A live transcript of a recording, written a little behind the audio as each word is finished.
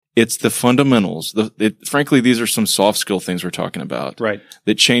It's the fundamentals. Frankly, these are some soft skill things we're talking about. Right.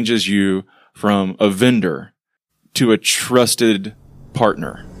 That changes you from a vendor to a trusted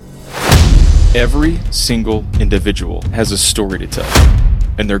partner. Every single individual has a story to tell,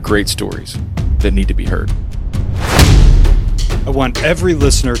 and they're great stories that need to be heard. I want every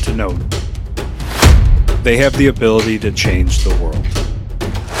listener to know they have the ability to change the world.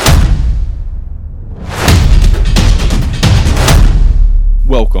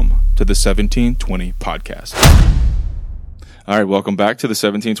 Welcome to the 1720 podcast. All right, welcome back to the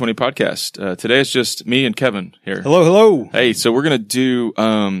 1720 podcast. Today it's just me and Kevin here. Hello. Hey, so we're going to do,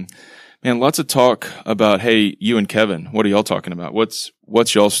 lots of talk about, hey, you and Kevin, what are y'all talking about? What's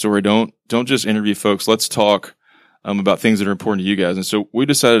y'all's story? Don't just interview folks. Let's talk about things that are important to you guys. And so we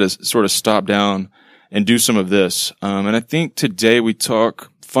decided to sort of stop down and do some of this. And I think today we talk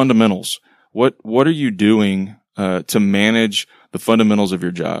fundamentals. What are you doing to manage the fundamentals of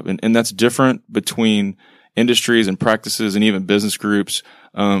your job? And that's different between industries and practices and even business groups.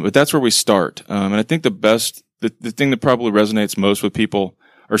 But that's where we start. And I think the thing that probably resonates most with people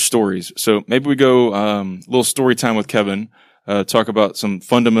are stories. So maybe we go, a little story time with Kevin, talk about some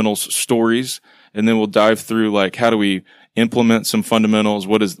fundamentals stories, and then we'll dive through like, how do we implement some fundamentals?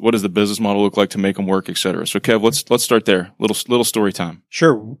 What does the business model look like to make them work, et cetera? So Kev, let's start there. Little story time.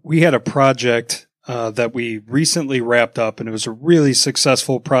 Sure. We had a project that we recently wrapped up, and it was a really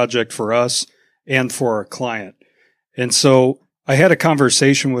successful project for us and for our client. And so I had a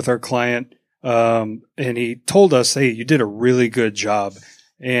conversation with our client, and he told us, hey, you did a really good job.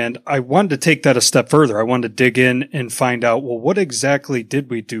 And I wanted to take that a step further. I wanted to dig in and find out, well, what exactly did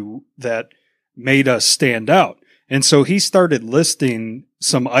we do that made us stand out? And so he started listing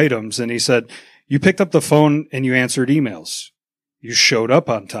some items, and he said, you picked up the phone and you answered emails. You showed up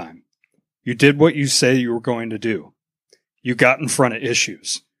on time. You did what you said you were going to do. You got in front of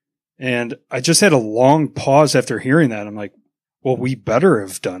issues. And I just had a long pause after hearing that. I'm like, well, we better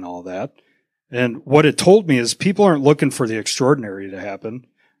have done all that. And what it told me is people aren't looking for the extraordinary to happen,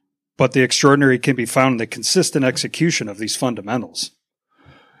 but the extraordinary can be found in the consistent execution of these fundamentals.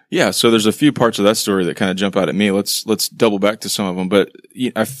 Yeah, so there's a few parts of that story that kind of jump out at me. Let's double back to some of them, but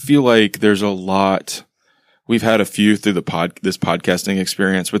I feel like there's a lot. We've had a few through this podcasting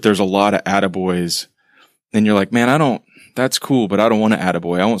experience, but there's a lot of attaboys, and you're like, man, that's cool, but I don't want an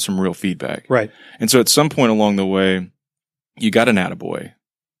attaboy. I want some real feedback. Right. And so at some point along the way, you got an attaboy,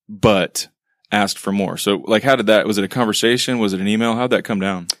 but asked for more. So like, was it a conversation? Was it an email? How'd that come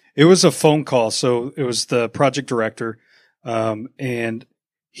down? It was a phone call. So it was the project director, and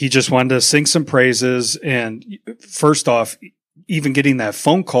he just wanted to sing some praises. And first off, even getting that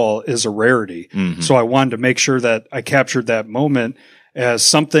phone call is a rarity. Mm-hmm. So I wanted to make sure that I captured that moment as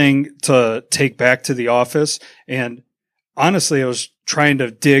something to take back to the office. And honestly, I was trying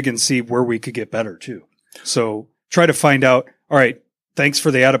to dig and see where we could get better too. So try to find out, all right, thanks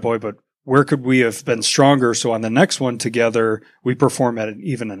for the attaboy, but where could we have been stronger? So on the next one together, we perform at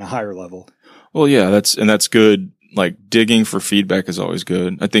even a higher level. Well, yeah, that's good. Like digging for feedback is always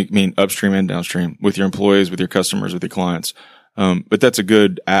good. I think, upstream and downstream with your employees, with your customers, with your clients. But that's a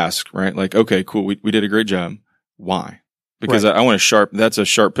good ask, right? Like, okay, cool. We did a great job. Why? Because right. I want that's a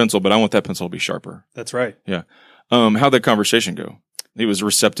sharp pencil, but I want that pencil to be sharper. That's right. Yeah. How'd that conversation go? He was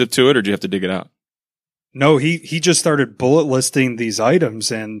receptive to it, or did you have to dig it out? No, he just started bullet listing these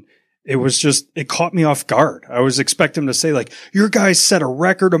items, and it caught me off guard. I was expecting him to say like, your guys set a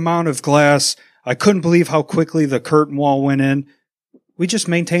record amount of glass. I couldn't believe how quickly the curtain wall went in. We just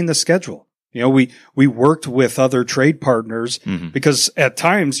maintained the schedule. We worked with other trade partners because at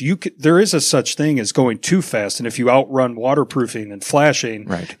times there is a such thing as going too fast. And if you outrun waterproofing and flashing,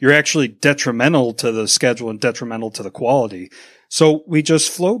 right, you're actually detrimental to the schedule and detrimental to the quality. So we just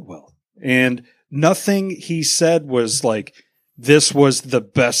flowed well, and nothing he said was like, this was the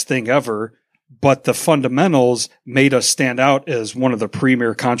best thing ever, but the fundamentals made us stand out as one of the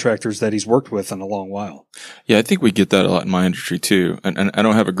premier contractors that he's worked with in a long while. Yeah, I think we get that a lot in my industry too. And I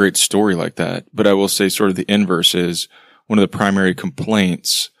don't have a great story like that, but I will say sort of the inverse is one of the primary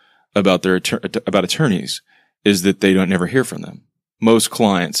complaints about about attorneys is that they don't never hear from them. Most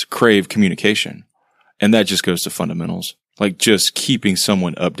clients crave communication, and that just goes to fundamentals. Like just keeping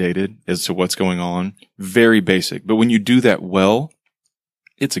someone updated as to what's going on. Very basic. But when you do that well,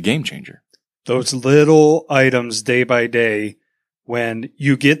 it's a game changer. Those little items day by day, when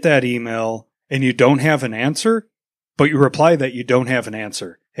you get that email and you don't have an answer, but you reply that you don't have an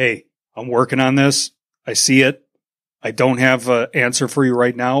answer. Hey, I'm working on this. I see it. I don't have an answer for you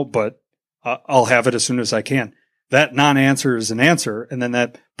right now, but I'll have it as soon as I can. That non-answer is an answer. And then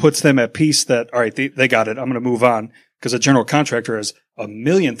that puts them at peace that, all right, they got it. I'm going to move on because a general contractor has a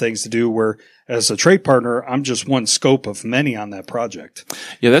million things to do, where as a trade partner, I'm just one scope of many on that project.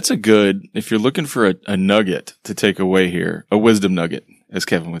 Yeah, that's if you're looking for a nugget to take away here, a wisdom nugget, as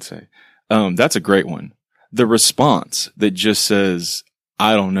Kevin would say, that's a great one. The response that just says,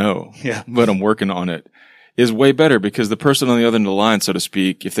 I don't know, but I'm working on it, is way better, because the person on the other end of the line, so to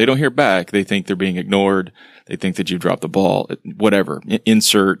speak, if they don't hear back, they think they're being ignored. They think that you've dropped the ball, whatever,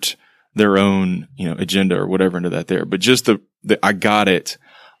 insert their own, agenda or whatever into that there. But just the I got it.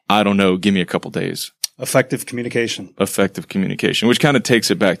 I don't know. Give me a couple days. Effective communication, which kind of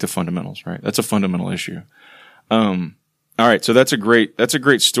takes it back to fundamentals, right? That's a fundamental issue. All right. So that's a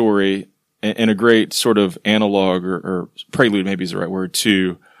great story and a great sort of analog or prelude, maybe is the right word,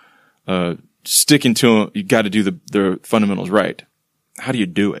 to, sticking to them. You got to do the fundamentals right. How do you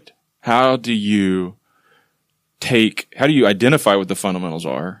do it? How do you identify what the fundamentals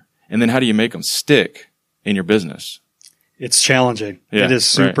are? And then how do you make them stick in your business? It's challenging. Yeah, it is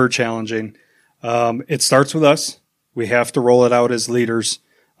super challenging. It starts with us. We have to roll it out as leaders.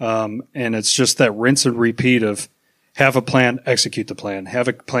 And it's just that rinse and repeat of have a plan, execute the plan, have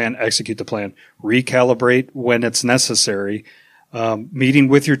a plan, execute the plan, recalibrate when it's necessary. Meeting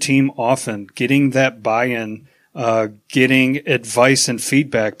with your team often, getting that buy-in, getting advice and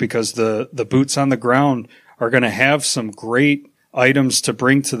feedback, because the boots on the ground are going to have some great items to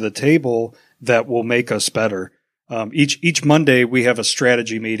bring to the table that will make us better. Each Monday we have a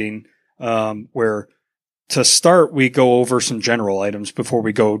strategy meeting, where to start, we go over some general items before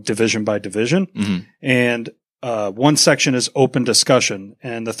we go division by division. Mm-hmm. And, one section is open discussion,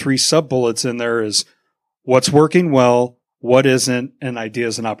 and the 3 sub bullets in there is what's working well, what isn't, and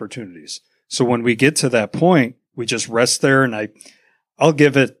ideas and opportunities. So when we get to that point, we just rest there, and I'll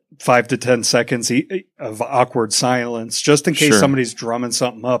give it 5 to 10 seconds of awkward silence, just in case somebody's drumming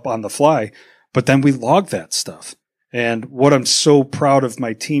something up on the fly. But then we log that stuff. And what I'm so proud of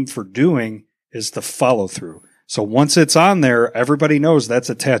my team for doing is the follow through. So once it's on there, everybody knows that's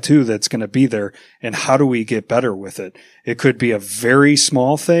a tattoo that's going to be there. And how do we get better with it? It could be a very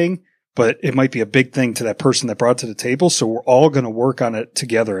small thing, but it might be a big thing to that person that brought it to the table. So we're all going to work on it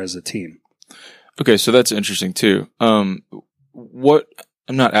together as a team. Okay. So that's interesting too. I'm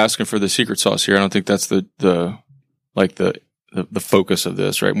not asking for the secret sauce here. I don't think that's the focus of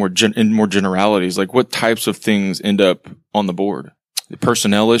this, right? More generalities, like what types of things end up on the board? The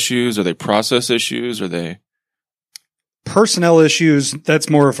personnel issues? Are they process issues? Are they personnel issues? That's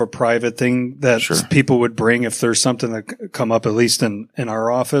more of a private thing that people would bring if there's something that come up, at least in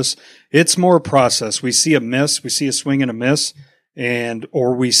our office. It's more process. We see a miss, we see a swing and a miss,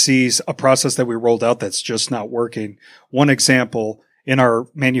 or we see a process that we rolled out that's just not working. One example, in our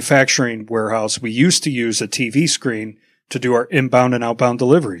manufacturing warehouse, we used to use a TV screen to do our inbound and outbound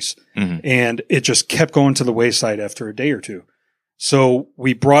deliveries. Mm-hmm. And it just kept going to the wayside after a day or two. So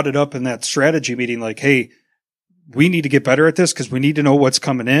we brought it up in that strategy meeting, like, hey, we need to get better at this, because we need to know what's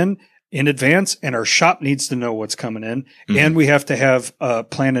coming in advance, and our shop needs to know what's coming in. Mm-hmm. And we have to have a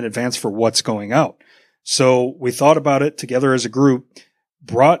plan in advance for what's going out. So we thought about it together as a group,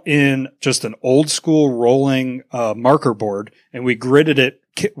 brought in just an old school rolling marker board, and we gridded it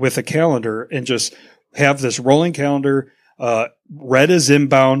with a calendar and just have this rolling calendar. Red is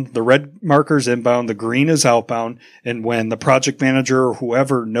inbound, the red marker is inbound, the green is outbound. And when the project manager or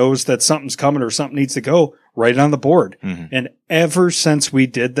whoever knows that something's coming or something needs to go, write it on the board. Mm-hmm. And ever since we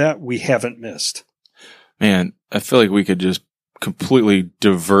did that, we haven't missed. Man, I feel like we could just completely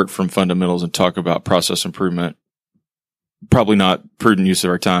divert from fundamentals and talk about process improvement. Probably not prudent use of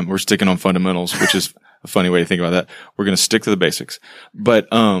our time. We're sticking on fundamentals, which is a funny way to think about that. We're going to stick to the basics. But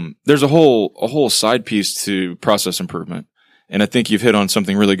there's a whole side piece to process improvement. And I think you've hit on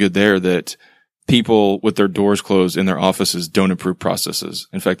something really good there, that people with their doors closed in their offices don't improve processes.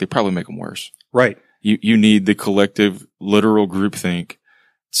 In fact, they probably make them worse. Right. You need the collective, literal groupthink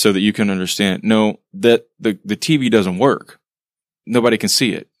so that you can understand, no, that the TV doesn't work. Nobody can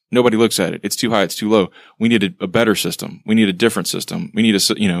see it. Nobody looks at it. It's too high. It's too low. We need a better system. We need a different system. We need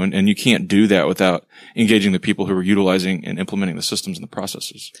and you can't do that without engaging the people who are utilizing and implementing the systems and the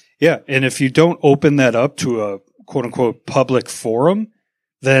processes. Yeah. And if you don't open that up to a quote unquote public forum,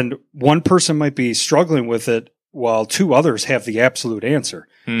 then one person might be struggling with it while 2 others have the absolute answer.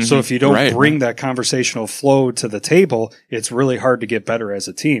 Mm-hmm. So if you don't bring that conversational flow to the table, it's really hard to get better as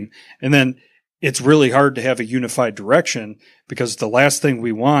a team. And then it's really hard to have a unified direction, because the last thing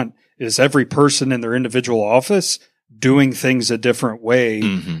we want is every person in their individual office doing things a different way,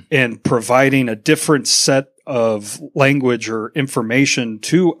 mm-hmm. and providing a different set of language or information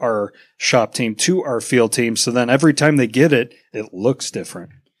to our shop team, to our field team. So then every time they get it, it looks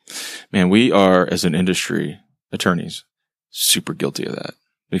different. Man, we are, as an industry, attorneys, super guilty of that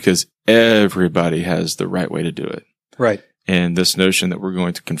because everybody has the right way to do it. Right. And this notion that we're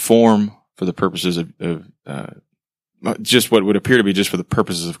going to conform for the purposes of just what would appear to be just for the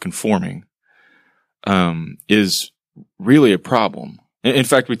purposes of conforming, is really a problem. In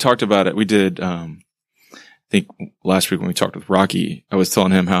fact, we talked about it. We did, I think last week when we talked with Rocky, I was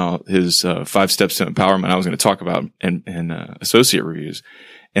telling him how his 5 steps to empowerment I was going to talk about in associate reviews.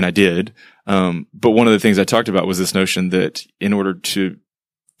 And I did. But one of the things I talked about was this notion that in order to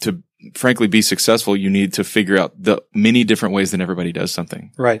frankly be successful, you need to figure out the many different ways that everybody does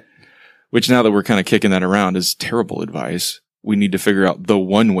something. Right. Which now that we're kind of kicking that around is terrible advice. We need to figure out the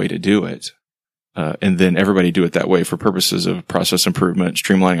one way to do it. And then everybody do it that way for purposes of process improvement,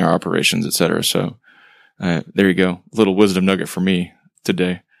 streamlining our operations, et cetera. So, there you go. Little wisdom nugget for me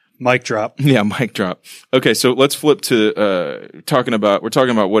today. Mic drop. Yeah, mic drop. Okay, so let's flip to we're talking about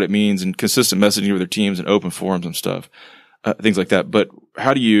what it means and consistent messaging with their teams and open forums and stuff, things like that. But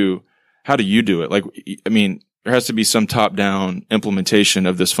how do you do it? Like, I mean, there has to be some top-down implementation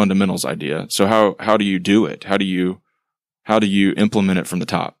of this fundamentals idea. So how do you do it? How do you implement it from the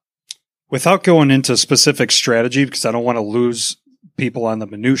top? Without going into specific strategy, because I don't want to lose people on the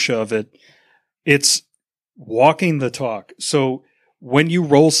minutia of it, it's walking the talk. So when you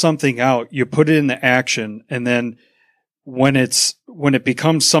roll something out, you put it into action, and then when it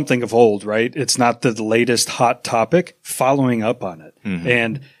becomes something of old, right? It's not the latest hot topic, following up on it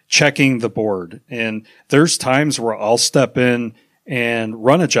and checking the board. And there's times where I'll step in and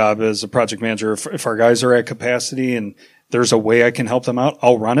run a job as a project manager. If our guys are at capacity and there's a way I can help them out,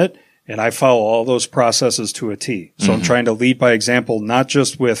 I'll run it. And I follow all those processes to a T. So I'm trying to lead by example, not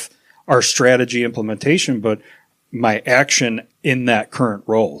just with our strategy implementation, but my action in that current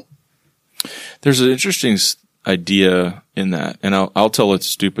role. There's an interesting idea in that, and I'll tell a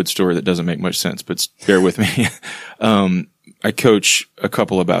stupid story that doesn't make much sense, but bear with me. I coach a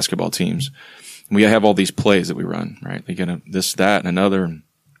couple of basketball teams. We have all these plays that we run, right? They get this, that, and another.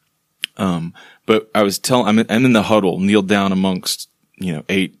 But I was I'm in the huddle, kneeled down amongst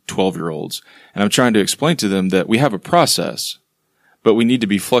 8, 12-year-olds, and I'm trying to explain to them that we have a process, but we need to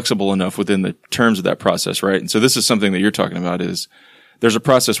be flexible enough within the terms of that process, right? And so this is something that you're talking about is there's a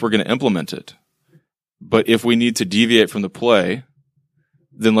process, we're going to implement it. But if we need to deviate from the play,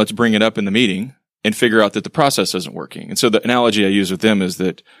 then let's bring it up in the meeting and figure out that the process isn't working. And so the analogy I use with them is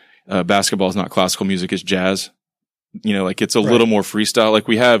that basketball is not classical music, it's jazz. Like it's a little more freestyle. Like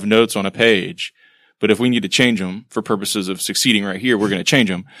we have notes on a page, but if we need to change them for purposes of succeeding right here, we're going to change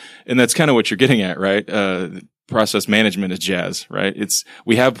them. And that's kind of what you're getting at, right? Process management is jazz, right?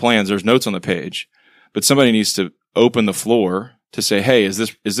 We have plans, there's notes on the page, but somebody needs to open the floor to say, hey, is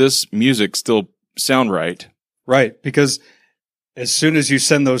this music still sound right? Right. Because as soon as you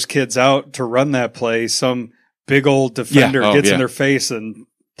send those kids out to run that play, some big old defender gets in their face and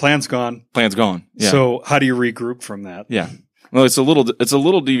plan's gone. Yeah. So how do you regroup from that? Yeah. Well, it's a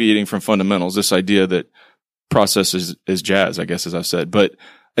little deviating from fundamentals, this idea that process is jazz, I guess, as I've said. But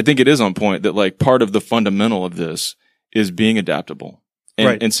I think it is on point that like part of the fundamental of this is being adaptable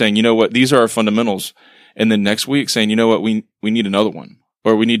and saying, you know what, these are our fundamentals. And then next week saying, you know what, we need another one,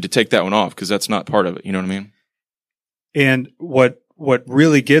 or we need to take that one off because that's not part of it. You know what I mean? And what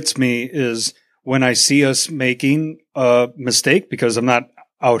really gets me is when I see us making a mistake, because I'm not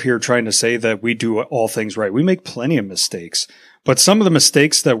out here trying to say that we do all things right. We make plenty of mistakes, but some of the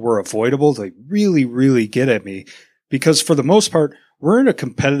mistakes that were avoidable, they really, really get at me because for the most part, we're in a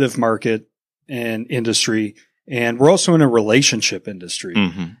competitive market and industry, and we're also in a relationship industry.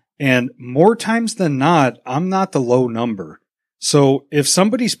 And more times than not, I'm not the low number. So if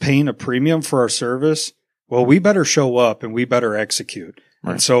somebody's paying a premium for our service, well, we better show up and we better execute.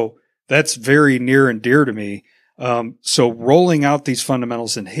 Right. And so that's very near and dear to me. So rolling out these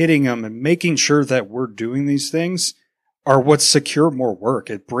fundamentals and hitting them and making sure that we're doing these things are what secure more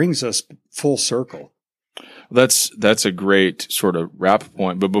work. It brings us full circle. That's a great sort of wrap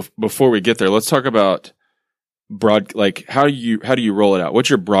point. But before we get there, let's talk about how do you roll it out? What's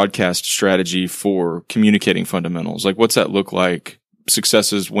your broadcast strategy for communicating fundamentals? Like, what's that look like?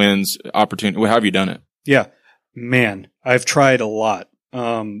 Successes, wins, opportunity. How have you done it? Yeah, man, I've tried a lot.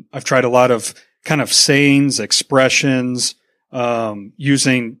 I've tried a lot of kind of sayings, expressions,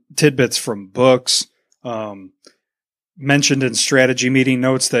 using tidbits from books, mentioned in strategy meeting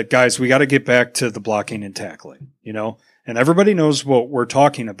notes that guys, we got to get back to the blocking and tackling, and everybody knows what we're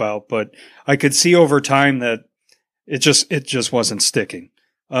talking about, but I could see over time that it just wasn't sticking.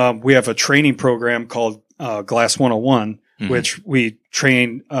 We have a training program called Glass 101, which we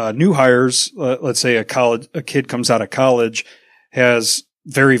train new hires. Let's say a kid comes out of college, has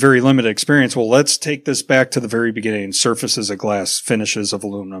very, very limited experience. Well, let's take this back to the very beginning. Surfaces of glass, finishes of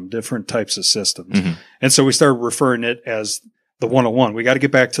aluminum, different types of systems. Mm-hmm. And so we started referring it as the 101. We got to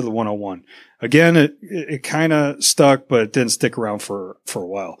get back to the 101. Again, it kind of stuck, but it didn't stick around for a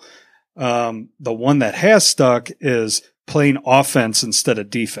while. The one that has stuck is playing offense instead of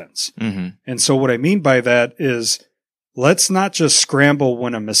defense. Mm-hmm. And so what I mean by that is let's not just scramble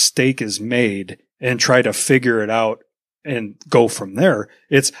when a mistake is made and try to figure it out and go from there.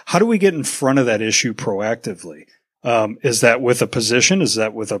 It's how do we get in front of that issue proactively? Is that with a position? Is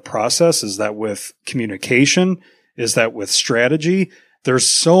that with a process? Is that with communication? Is that with strategy? There's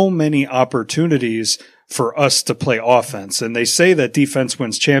so many opportunities for us to play offense. And they say that defense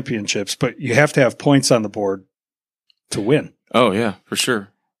wins championships, but you have to have points on the board to win. Oh, yeah, for sure.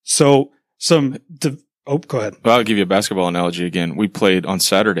 So go ahead. Well, I'll give you a basketball analogy again. We played on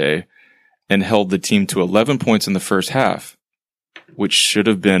Saturday and held the team to 11 points in the first half, which should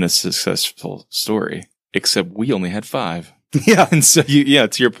have been a successful story, except we only had 5. Yeah. And so, to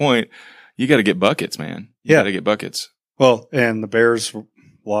your point, you got to get buckets, man. You got to get buckets. Well, and the Bears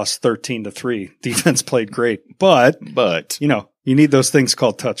lost 13-3. Defense played great, but you need those things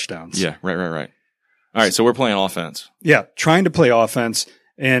called touchdowns. Yeah, right. All right, so we're playing offense. Yeah, trying to play offense.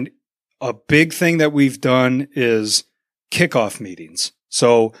 And a big thing that we've done is kickoff meetings.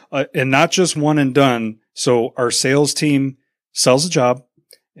 So, and not just one and done. So our sales team sells a job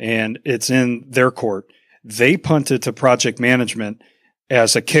and it's in their court. They punt it to project management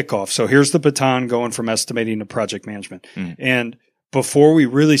as a kickoff. So here's the baton going from estimating to project management. And before we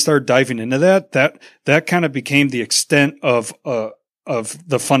really started diving into that kind of became the extent of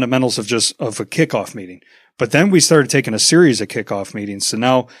the fundamentals of a kickoff meeting. But then we started taking a series of kickoff meetings. So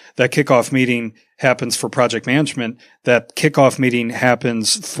now that kickoff meeting happens for project management. That kickoff meeting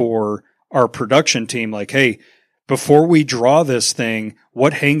happens for our production team. Like, hey, before we draw this thing,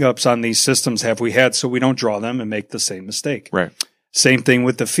 what hangups on these systems have we had so we don't draw them and make the same mistake? Right. Same thing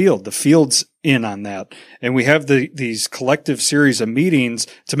with the field. The field's in on that. And we have these collective series of meetings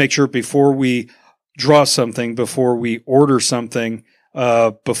to make sure before we draw something, before we order something,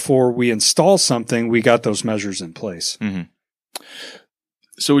 before we install something, we got those measures in place. Mm-hmm.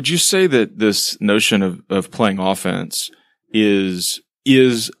 So would you say that this notion of playing offense is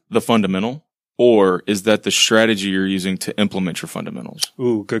the fundamental, or is that the strategy you're using to implement your fundamentals?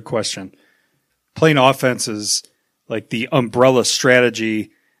 Ooh, good question. Playing offense is like the umbrella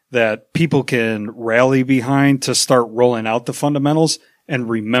strategy that people can rally behind to start rolling out the fundamentals and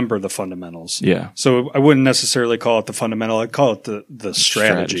remember the fundamentals. Yeah. So I wouldn't necessarily call it the fundamental. I'd call it the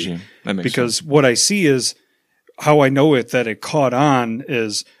strategy. That makes because sense. What I see is how I know that it caught on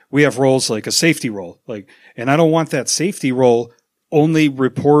is we have roles like a safety role. And I don't want that safety role only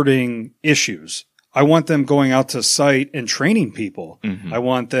reporting issues. I want them going out to site and training people. Mm-hmm. I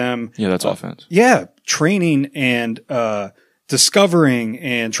want them. Yeah, that's offense. Yeah. Training and, discovering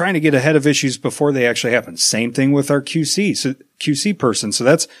and trying to get ahead of issues before they actually happen. Same thing with our QC person. So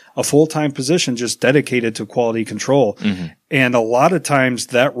that's a full-time position just dedicated to quality control. Mm-hmm. And a lot of times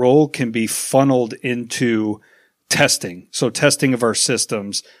that role can be funneled into testing. So testing of our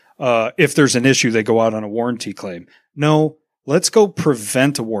systems. If there's an issue, they go out on a warranty claim. No, let's go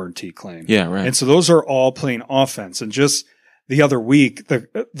prevent a warranty claim. Yeah, right. And so those are all playing offense. And just the other week,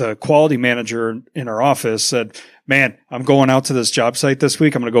 the quality manager in our office said, man, I'm going out to this job site this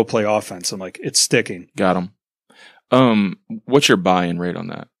week. I'm going to go play offense. I'm like, it's sticking. Got them. What's your buy-in rate on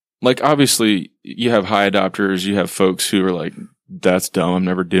that? Like, obviously, you have high adopters. You have folks who are like, that's dumb. I'm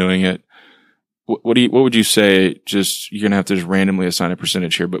never doing it. What would you say? Just, you're going to have to just randomly assign a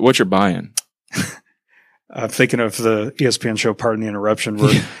percentage here, but what's your buy-in? I'm thinking of the ESPN show, Pardon the Interruption,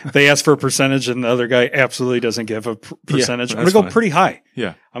 where they ask for a percentage and the other guy absolutely doesn't give a percentage. Yeah, I'm going to go pretty high.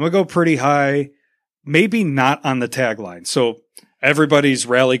 Yeah. I'm going to go pretty high, maybe not on the tagline. So everybody's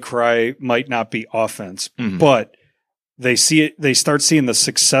rally cry might not be offense, but they see it, they start seeing the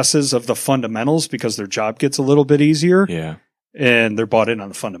successes of the fundamentals because their job gets a little bit easier. Yeah. And they're bought in on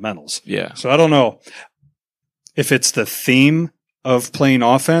the fundamentals. Yeah. So I don't know if it's the theme of playing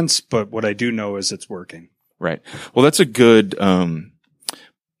offense, but what I do know is it's working. Right. Well, that's a good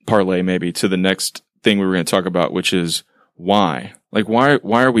parlay maybe to the next thing we were going to talk about, which is why. Like, why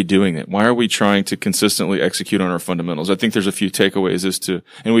are we doing it? Why are we trying to consistently execute on our fundamentals? I think there's a few takeaways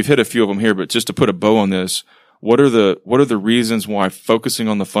and we've hit a few of them here, but just to put a bow on this, what are the reasons why focusing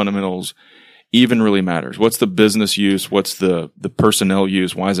on the fundamentals even really matters? What's the business use? What's the personnel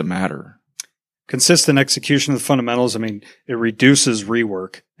use? Why does it matter? Consistent execution of the fundamentals. I mean, it reduces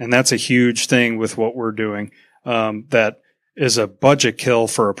rework, and that's a huge thing with what we're doing. That is a budget kill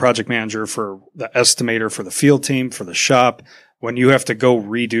for a project manager, for the estimator, for the field team, for the shop. when you have to go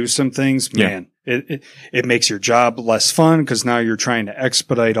redo some things, man, it makes your job less fun because now you're trying to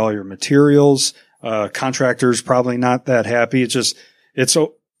expedite all your materials. Contractors probably not that happy. It's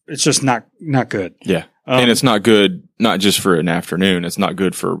just not good. Yeah. And it's not good, not just for an afternoon. It's not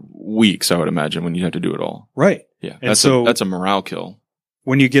good for weeks, I would imagine, when you have to do it all. Right. Yeah. And so that's a morale kill.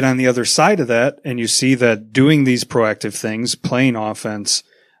 When you get on the other side of that and you see that doing these proactive things, playing offense,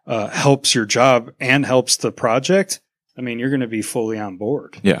 helps your job and helps the project, I mean, you're going to be fully on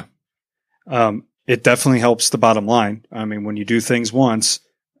board. Yeah. It definitely helps the bottom line. I mean, when you do things once,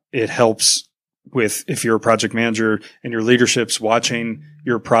 it helps with, if you're a project manager and your leadership's watching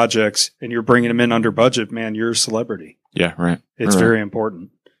your projects and you're bringing them in under budget, man, you're a celebrity. Yeah, right. It's very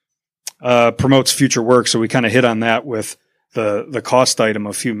important. Promotes future work. So we kind of hit on that with the cost item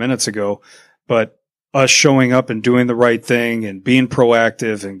a few minutes ago, but us showing up and doing the right thing and being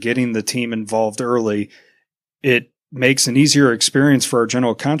proactive and getting the team involved early, it makes an easier experience for our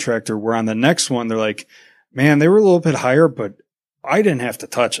general contractor, where on the next one, they're like, man, they were a little bit higher, but I didn't have to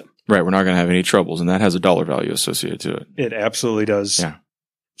touch them. Right. We're not going to have any troubles, and that has a dollar value associated to it. It absolutely does. Yeah.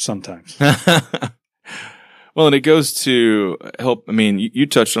 Sometimes. Well, and it goes to help. I mean, you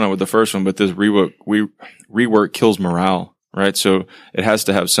touched on it with the first one, but this rework kills morale, right? So it has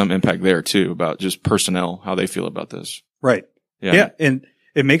to have some impact there too, about just personnel, how they feel about this. Right. Yeah. And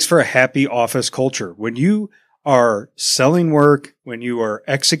it makes for a happy office culture. When you are selling work, when you are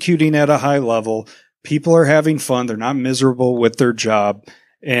executing at a high level, people are having fun. They're not miserable with their job.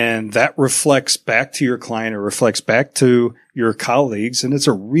 And that reflects back to your client. It reflects back to your colleagues. And it's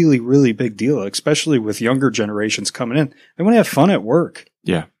a really, really big deal, especially with younger generations coming in. They want to have fun at work.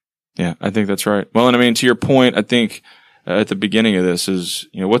 Yeah. Yeah. I think that's right. Well, and I mean, to your point, I think at the beginning of this is,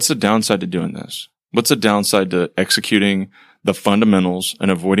 what's the downside to doing this? What's the downside to executing the fundamentals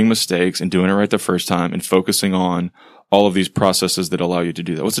and avoiding mistakes and doing it right the first time and focusing on all of these processes that allow you to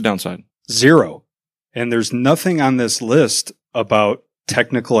do that? What's the downside? Zero. And there's nothing on this list about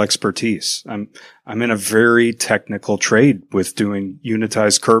technical expertise. I'm in a very technical trade with doing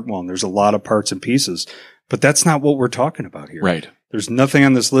unitized curtain wall. There's a lot of parts and pieces, but that's not what we're talking about here. Right. There's nothing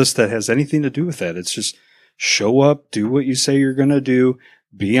on this list that has anything to do with that. It's just show up, do what you say you're going to do,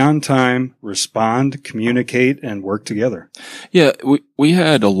 be on time, respond, communicate, and work together. Yeah. We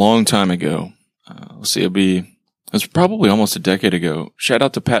had a long time ago. It was probably almost a decade ago. Shout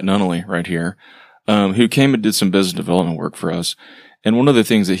out to Pat Nunnally right here, who came and did some business development work for us. And one of the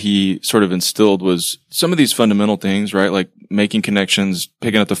things that he sort of instilled was some of these fundamental things, right? Like making connections,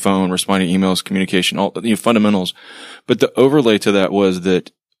 picking up the phone, responding to emails, communication, all fundamentals. But the overlay to that was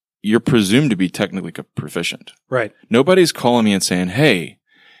that you're presumed to be technically proficient. Right. Nobody's calling me and saying, hey,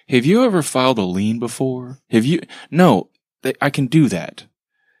 have you ever filed a lien before? No, I can do that.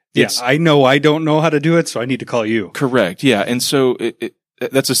 I know I don't know how to do it, so I need to call you. Correct. Yeah. And so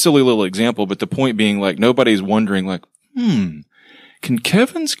that's a silly little example, but the point being, like, nobody's wondering, like, can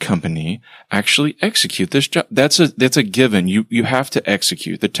Kevin's company actually execute this job? That's a given. You have to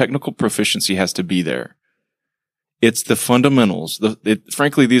execute. The technical proficiency has to be there. It's the fundamentals.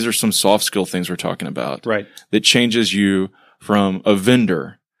 Frankly, these are some soft skill things we're talking about. Right. That changes you from a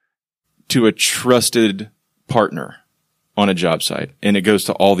vendor to a trusted partner on a job site. And it goes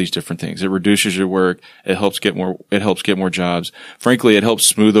to all these different things. It reduces your work. It helps get more jobs. Frankly, it helps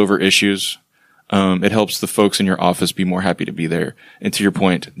smooth over issues. It helps the folks in your office be more happy to be there. And to your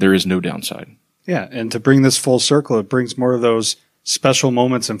point, there is no downside. Yeah. And to bring this full circle, it brings more of those special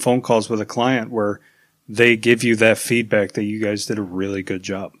moments and phone calls with a client where they give you that feedback that you guys did a really good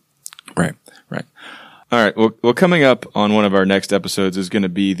job. Right. Right. All right. Well, coming up on one of our next episodes is going to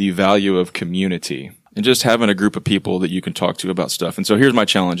be the value of community and just having a group of people that you can talk to about stuff. And so here's my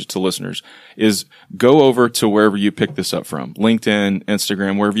challenge to listeners is go over to wherever you picked this up from, LinkedIn,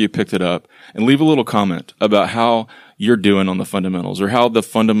 Instagram, wherever you picked it up, and leave a little comment about how you're doing on the fundamentals or how the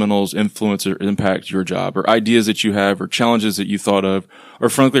fundamentals influence or impact your job or ideas that you have or challenges that you thought of or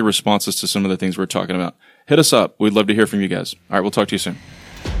frankly responses to some of the things we're talking about. Hit us up. We'd love to hear from you guys. All right. We'll talk to you soon.